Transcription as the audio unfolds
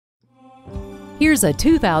Here's a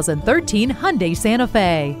 2013 Hyundai Santa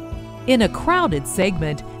Fe. In a crowded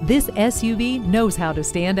segment, this SUV knows how to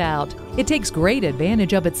stand out. It takes great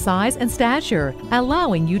advantage of its size and stature,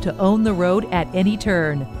 allowing you to own the road at any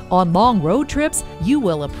turn. On long road trips, you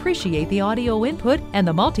will appreciate the audio input and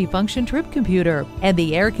the multifunction trip computer, and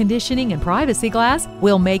the air conditioning and privacy glass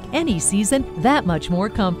will make any season that much more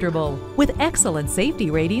comfortable. With excellent safety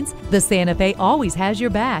ratings, the Santa Fe always has your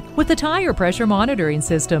back with the tire pressure monitoring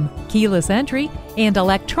system, keyless entry, and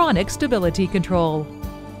electronic stability control.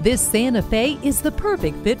 This Santa Fe is the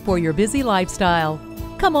perfect fit for your busy lifestyle.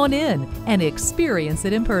 Come on in and experience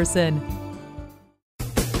it in person.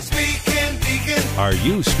 Speaking Deacon. Are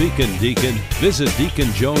you speaking Deacon? Visit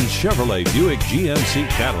Deacon Jones Chevrolet Buick GMC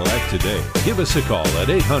Cadillac today. Give us a call at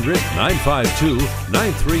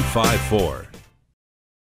 800-952-9354.